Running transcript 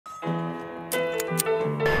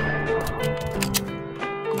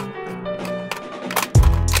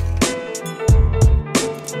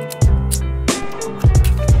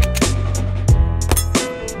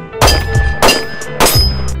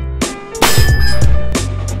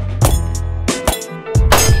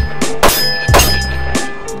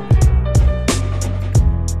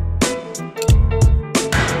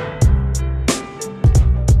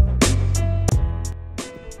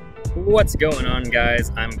What's going on,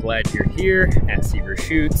 guys? I'm glad you're here at Seaver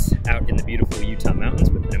Shoots out in the beautiful Utah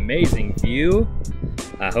mountains with an amazing view.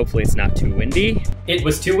 Hopefully it's not too windy. It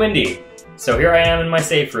was too windy, so here I am in my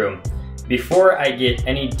safe room. Before I get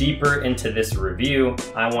any deeper into this review,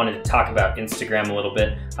 I wanted to talk about Instagram a little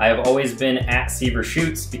bit. I have always been at Seaver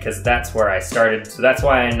Shoots because that's where I started, so that's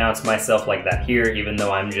why I announced myself like that here, even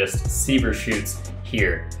though I'm just Seaver Shoots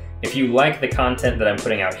here. If you like the content that I'm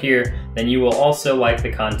putting out here, then you will also like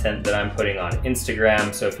the content that I'm putting on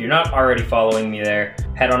Instagram. So if you're not already following me there,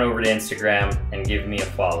 head on over to Instagram and give me a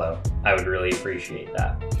follow. I would really appreciate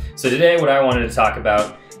that. So today what I wanted to talk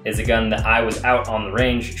about is a gun that I was out on the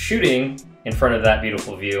range shooting in front of that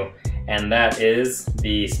beautiful view, and that is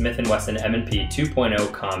the Smith & Wesson M&P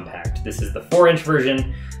 2.0 Compact. This is the 4-inch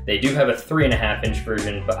version. They do have a 3.5-inch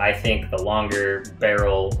version, but I think the longer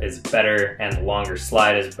barrel is better, and the longer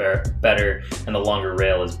slide is better, and the longer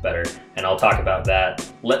rail is better, and I'll talk about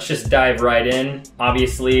that. Let's just dive right in.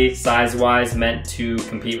 Obviously, size-wise, meant to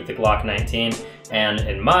compete with the Glock 19, and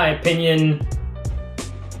in my opinion,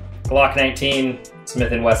 Glock 19,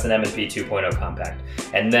 Smith & Wesson M&P 2.0 Compact,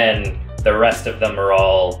 and then the rest of them are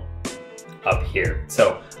all up here.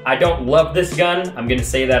 So I don't love this gun, I'm gonna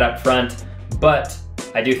say that up front, but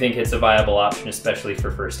I do think it's a viable option, especially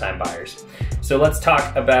for first-time buyers. So let's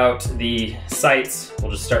talk about the sights.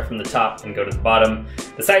 We'll just start from the top and go to the bottom.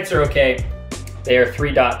 The sights are okay. They are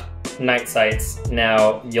 3-dot night sights.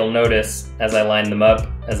 Now, you'll notice as I line them up,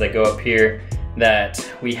 as I go up here,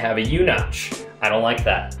 that we have a U-notch. I don't like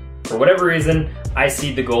that. For whatever reason, I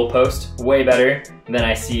see the goalpost way better than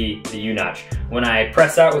I see the U-notch. When I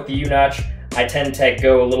press out with the U-notch, I tend to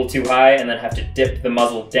go a little too high and then have to dip the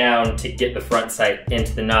muzzle down to get the front sight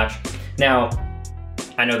into the notch. Now,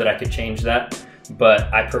 I know that I could change that,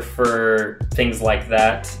 but I prefer things like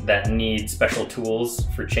that that need special tools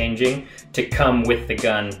for changing to come with the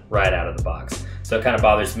gun right out of the box. So it kind of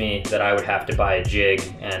bothers me that I would have to buy a jig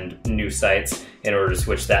and new sights in order to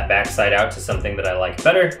switch that back sight out to something that I like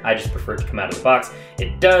better. I just prefer it to come out of the box.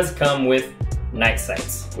 It does come with night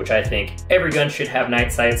sights, which I think every gun should have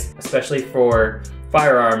night sights, especially for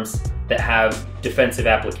firearms that have defensive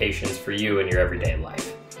applications for you in your everyday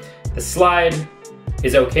life. The slide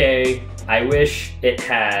is okay. I wish it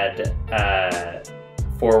had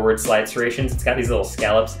forward slide serrations. It's got these little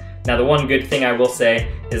scallops. Now the one good thing I will say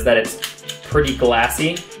is that it's pretty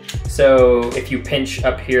glassy. So if you pinch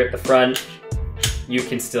up here at the front, you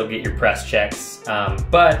can still get your press checks.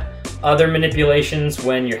 But other manipulations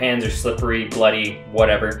when your hands are slippery, bloody,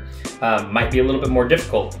 whatever, might be a little bit more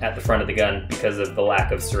difficult at the front of the gun because of the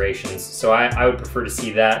lack of serrations. So I would prefer to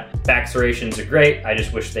see that. Back serrations are great. I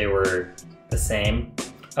just wish they were the same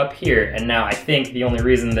up here. And now I think the only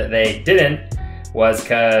reason that they didn't was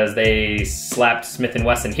because they slapped Smith &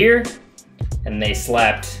 Wesson here and they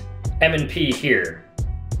slapped M&P here.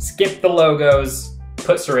 Skip the logos,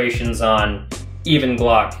 put serrations on. Even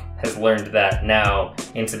Glock has learned that now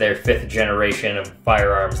into their 5th generation of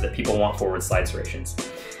firearms that people want forward slide serrations.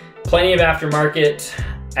 Plenty of aftermarket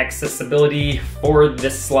accessibility for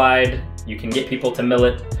this slide. You can get people to mill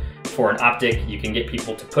it for an optic. You can get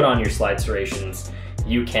people to put on your slide serrations.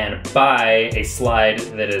 You can buy a slide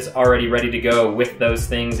that is already ready to go with those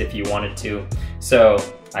things if you wanted to. So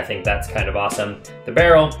I think that's kind of awesome. The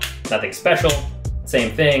barrel, nothing special.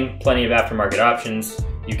 Same thing, plenty of aftermarket options.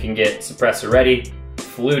 You can get suppressor ready,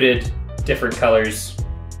 fluted, different colors,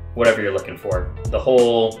 whatever you're looking for. The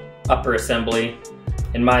whole upper assembly,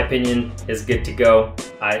 in my opinion, is good to go.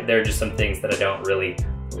 There are just some things that I don't really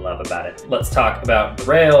love about it. Let's talk about the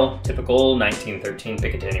rail. Typical 1913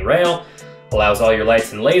 Picatinny rail. Allows all your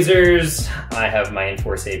lights and lasers. I have my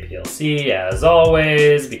Enforce APLC as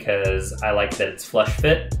always because I like that it's flush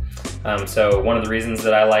fit. So one of the reasons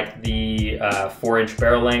that I like the 4-inch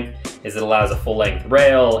barrel length is it allows a full-length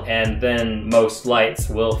rail, and then most lights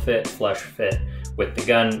will fit flush fit with the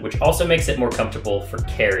gun, which also makes it more comfortable for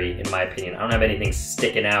carry, in my opinion. I don't have anything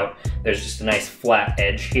sticking out. There's just a nice flat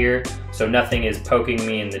edge here, so nothing is poking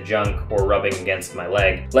me in the junk or rubbing against my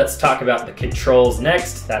leg. Let's talk about the controls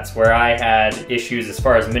next. That's where I had issues as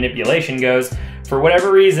far as manipulation goes. For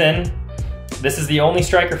whatever reason, this is the only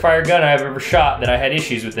striker fire gun I've ever shot that I had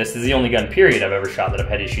issues with this. This is the only gun, period, I've ever shot that I've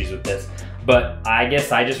had issues with this. But I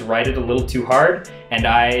guess I just ride it a little too hard, and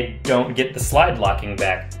I don't get the slide locking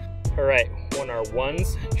back. All right, on our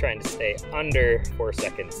ones, trying to stay under 4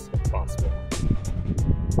 seconds if possible.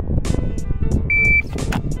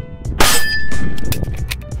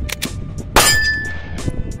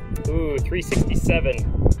 Ooh,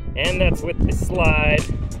 367, and that's with the slide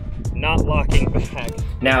not locking back.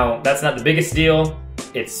 Now, that's not the biggest deal.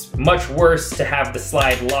 It's much worse to have the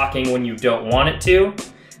slide locking when you don't want it to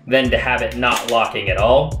than to have it not locking at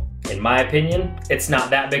all. In my opinion, it's not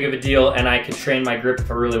that big of a deal, and I could train my grip if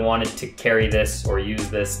I really wanted to carry this or use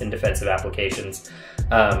this in defensive applications.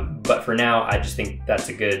 But for now, I just think that's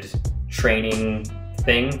a good training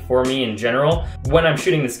thing for me in general. When I'm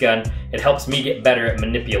shooting this gun, it helps me get better at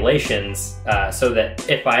manipulations so that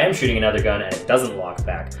if I am shooting another gun and it doesn't lock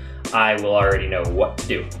back, I will already know what to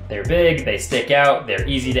do. They're big, they stick out, they're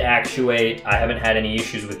easy to actuate. I haven't had any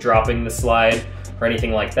issues with dropping the slide or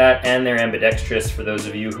anything like that, and they're ambidextrous for those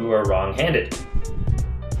of you who are wrong-handed.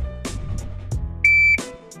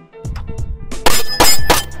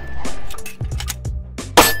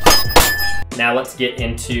 Now let's get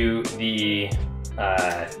into the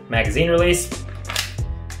magazine release.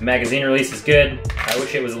 The magazine release is good. I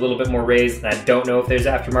wish it was a little bit more raised, and I don't know if there's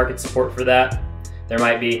aftermarket support for that. There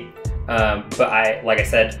might be, but like I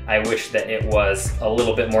said, I wish that it was a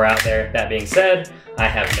little bit more out there. That being said, I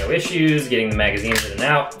have no issues getting the magazines in and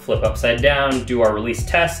out, flip upside down, do our release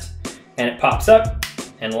test, and it pops up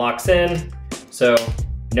and locks in, so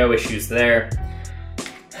no issues there.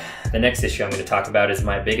 The next issue I'm going to talk about is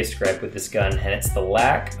my biggest gripe with this gun, and it's the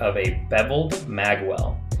lack of a beveled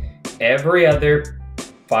magwell. Every other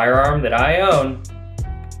firearm that I own,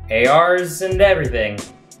 ARs and everything,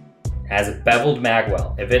 has a beveled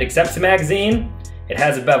magwell. If it accepts a magazine, it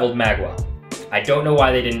has a beveled magwell. I don't know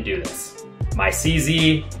why they didn't do this. My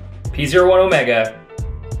CZ P01 Omega,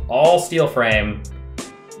 all steel frame,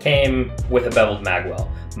 came with a beveled magwell.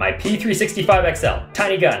 My P365 XL,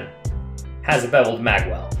 tiny gun, has a beveled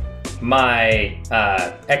magwell. My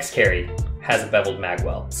X-Carry has a beveled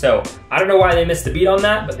magwell. So I don't know why they missed the beat on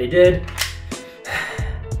that, but they did.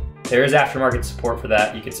 There is aftermarket support for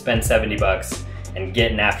that. You could spend 70 bucks and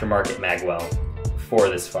get an aftermarket magwell for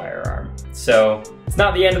this firearm. So it's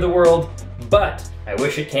not the end of the world, but I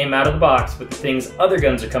wish it came out of the box with the things other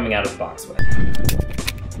guns are coming out of the box with.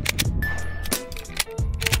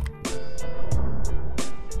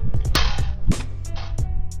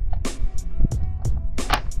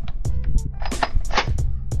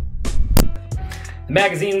 The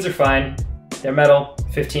magazines are fine. They're metal,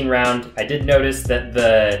 15 round. I did notice that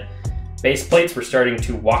the base plates were starting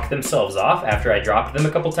to walk themselves off after I dropped them a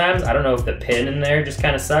couple times. I don't know if the pin in there just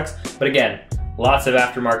kind of sucks, but again, lots of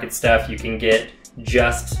aftermarket stuff. You can get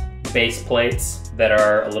just base plates that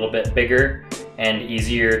are a little bit bigger and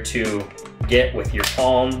easier to get with your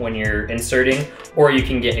palm when you're inserting, or you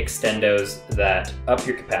can get extendos that up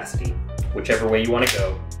your capacity, whichever way you want to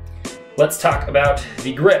go. Let's talk about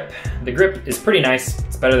the grip. The grip is pretty nice.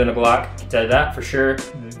 It's better than a Glock, I can tell you that for sure.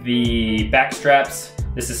 The back straps,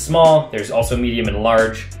 this is small. There's also medium and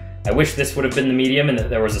large. I wish this would have been the medium and that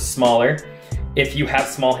there was a smaller. If you have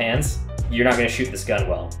small hands, you're not gonna shoot this gun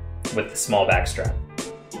well with the small back strap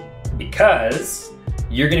because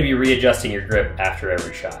you're gonna be readjusting your grip after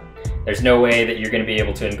every shot. There's no way that you're gonna be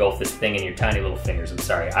able to engulf this thing in your tiny little fingers. I'm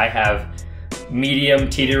sorry, I have medium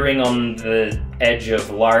teetering on the edge of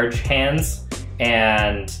large hands,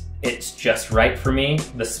 and it's just right for me,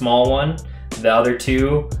 the small one. The other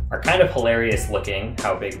two are kind of hilarious looking,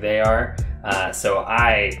 how big they are, so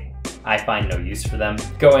I find no use for them.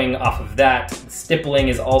 Going off of that, stippling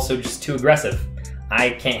is also just too aggressive.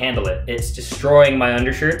 I can't handle it. It's destroying my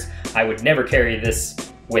undershirt. I would never carry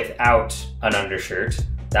this without an undershirt.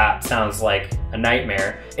 That sounds like a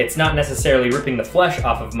nightmare. It's not necessarily ripping the flesh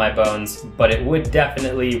off of my bones, but it would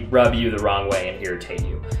definitely rub you the wrong way and irritate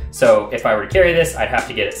you. So if I were to carry this, I'd have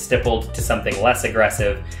to get it stippled to something less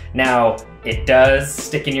aggressive. Now, it does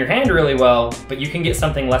stick in your hand really well, but you can get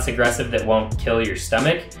something less aggressive that won't kill your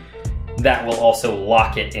stomach. That will also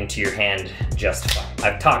lock it into your hand just fine.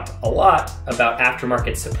 I've talked a lot about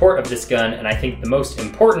aftermarket support of this gun, and I think the most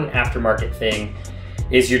important aftermarket thing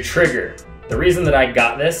is your trigger. The reason that I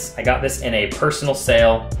got this in a personal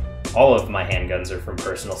sale. All of my handguns are from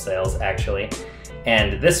personal sales, actually.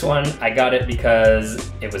 And this one, I got it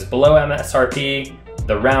because it was below MSRP,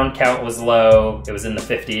 the round count was low, it was in the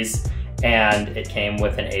 50s, and it came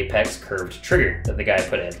with an Apex curved trigger that the guy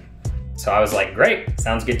put in. So I was like, great,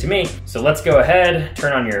 sounds good to me. So let's go ahead,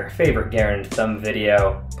 turn on your favorite Garand thumb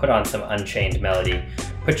video, put on some Unchained Melody,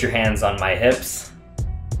 put your hands on my hips.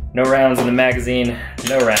 No rounds in the magazine,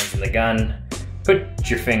 no rounds in the gun. Put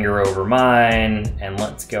your finger over mine, and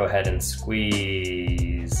let's go ahead and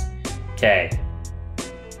squeeze. Okay,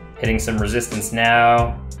 hitting some resistance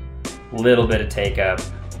now, little bit of take up,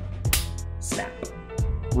 snap.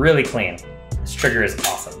 Really clean. This trigger is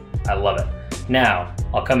awesome, I love it. Now,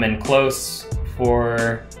 I'll come in close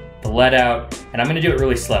for the let out, and I'm gonna do it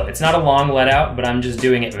really slow. It's not a long let out, but I'm just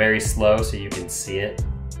doing it very slow so you can see it.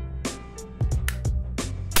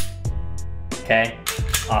 Okay,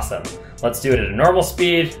 awesome. Let's do it at a normal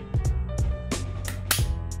speed.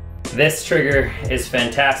 This trigger is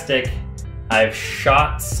fantastic. I've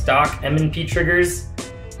shot stock M&P triggers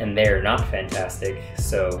and they're not fantastic.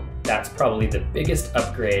 So that's probably the biggest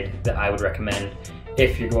upgrade that I would recommend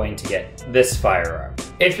if you're going to get this firearm.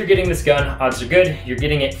 If you're getting this gun, odds are good you're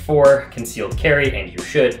getting it for concealed carry, and you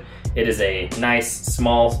should. It is a nice,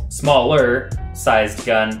 smaller sized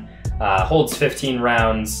gun, holds 15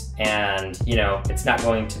 rounds, and you know, it's not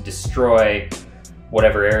going to destroy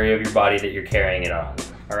whatever area of your body that you're carrying it on.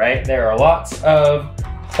 All right, there are lots of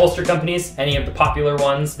holster companies. Any of the popular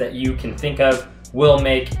ones that you can think of will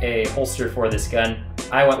make a holster for this gun.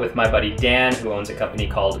 I went with my buddy Dan, who owns a company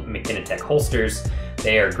called M&P Holsters.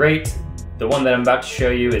 They are great. The one that I'm about to show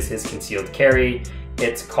you is his concealed carry.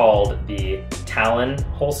 It's called the Talon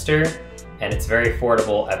holster, and it's very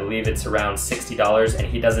affordable. I believe it's around $60, and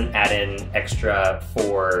he doesn't add in extra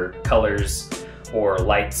for colors or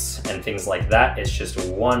lights and things like that. It's just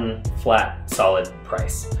one flat, solid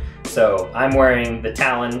price. So I'm wearing the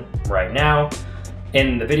Talon right now.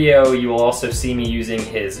 In the video, you will also see me using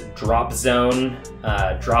his drop zone,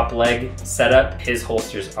 drop leg setup. His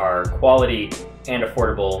holsters are quality and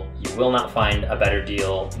affordable. You will not find a better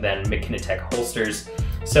deal than M&P holsters.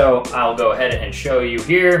 So I'll go ahead and show you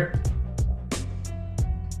here.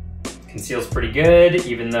 Conceals pretty good,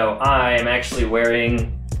 even though I am actually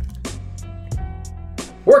wearing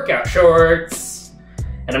workout shorts.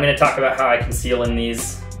 And I'm gonna talk about how I conceal in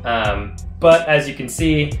these. But as you can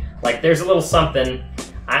see, like, there's a little something.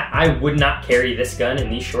 I would not carry this gun in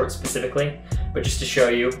these shorts specifically, but just to show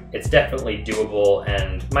you, it's definitely doable.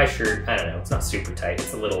 And my shirt, I don't know, it's not super tight.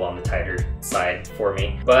 It's a little on the tighter side for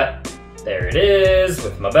me, but there it is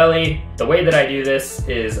with my belly. The way that I do this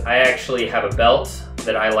is I actually have a belt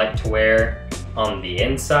that I like to wear on the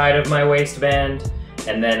inside of my waistband,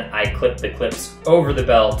 and then I clip the clips over the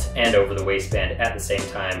belt and over the waistband at the same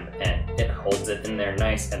time, and it holds it in there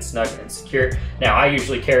nice and snug and secure. Now, I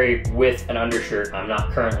usually carry with an undershirt. I'm not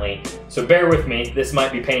currently, so bear with me. This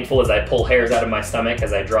might be painful as I pull hairs out of my stomach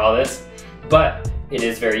as I draw this, but it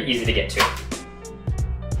is very easy to get to.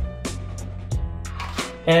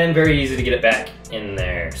 And very easy to get it back in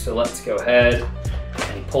there. So let's go ahead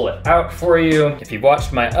and pull it out for you. If you've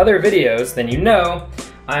watched my other videos, then you know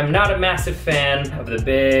I'm not a massive fan of the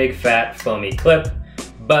big, fat, foamy clip,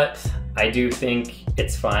 but I do think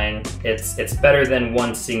it's fine. It's better than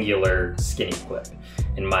one singular skinny clip,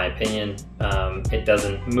 in my opinion. It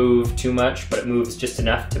doesn't move too much, but it moves just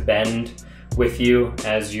enough to bend with you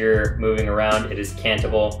as you're moving around. It is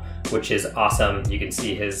cantable, which is awesome. You can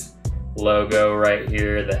see his logo right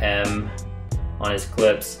here, the M on his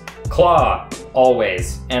clips. Claw,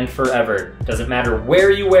 always and forever. Doesn't matter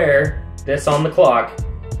where you wear this on the clock,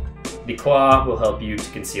 the claw will help you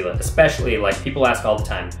to conceal it. Especially, like, people ask all the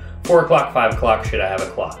time, 4 o'clock, 5 o'clock, should I have a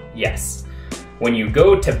claw? Yes. When you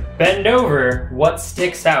go to bend over, what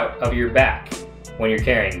sticks out of your back when you're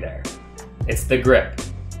carrying there? It's the grip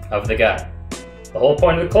of the gun. The whole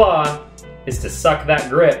point of the claw is to suck that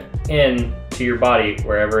grip in to your body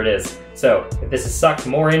wherever it is. So if this is sucked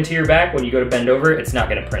more into your back when you go to bend over, it's not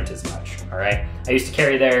gonna print as much, all right? I used to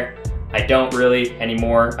carry there. I don't really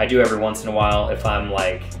anymore. I do every once in a while if I'm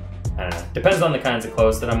like, I don't know, depends on the kinds of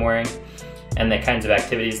clothes that I'm wearing and the kinds of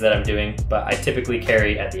activities that I'm doing, but I typically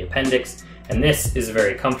carry at the appendix, and this is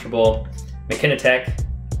very comfortable. M&P,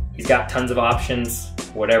 he's got tons of options,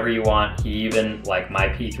 whatever you want. He even, like my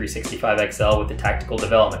P365 XL with the tactical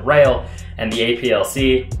development rail and the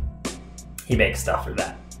APLC, he makes stuff for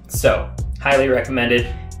that. So, highly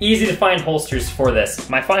recommended. Easy to find holsters for this.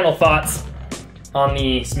 My final thoughts on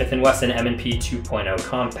the Smith & Wesson M&P 2.0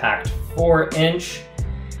 Compact 4-inch.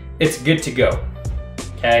 It's good to go,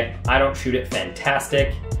 okay? I don't shoot it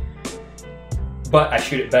fantastic, but I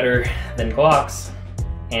shoot it better than Glocks.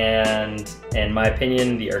 And in my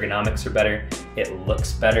opinion, the ergonomics are better. It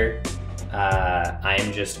looks better. I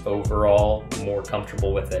am just overall more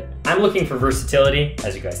comfortable with it. I'm looking for versatility,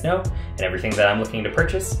 as you guys know, in everything that I'm looking to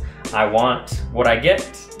purchase. I want what I get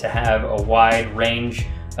to have a wide range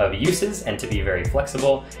of uses and to be very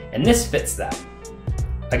flexible, and this fits that.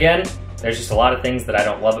 Again, there's just a lot of things that I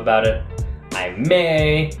don't love about it. I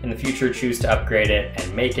may, in the future, choose to upgrade it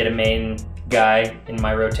and make it a main guy in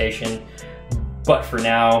my rotation, but for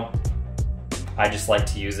now, I just like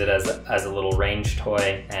to use it as a little range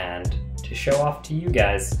toy and to show off to you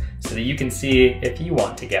guys so that you can see if you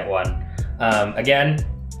want to get one. Again,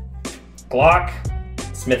 Glock,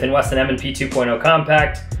 Smith & Wesson M&P 2.0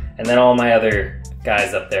 Compact, and then all my other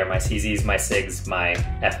guys up there, my CZs, my SIGs, my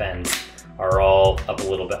FNs, are all up a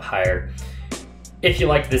little bit higher. If you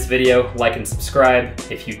liked this video, like and subscribe.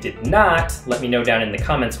 If you did not, let me know down in the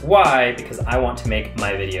comments why, because I want to make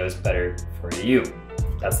my videos better for you.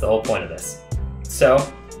 That's the whole point of this. So,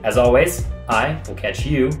 as always, I will catch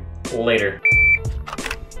you later.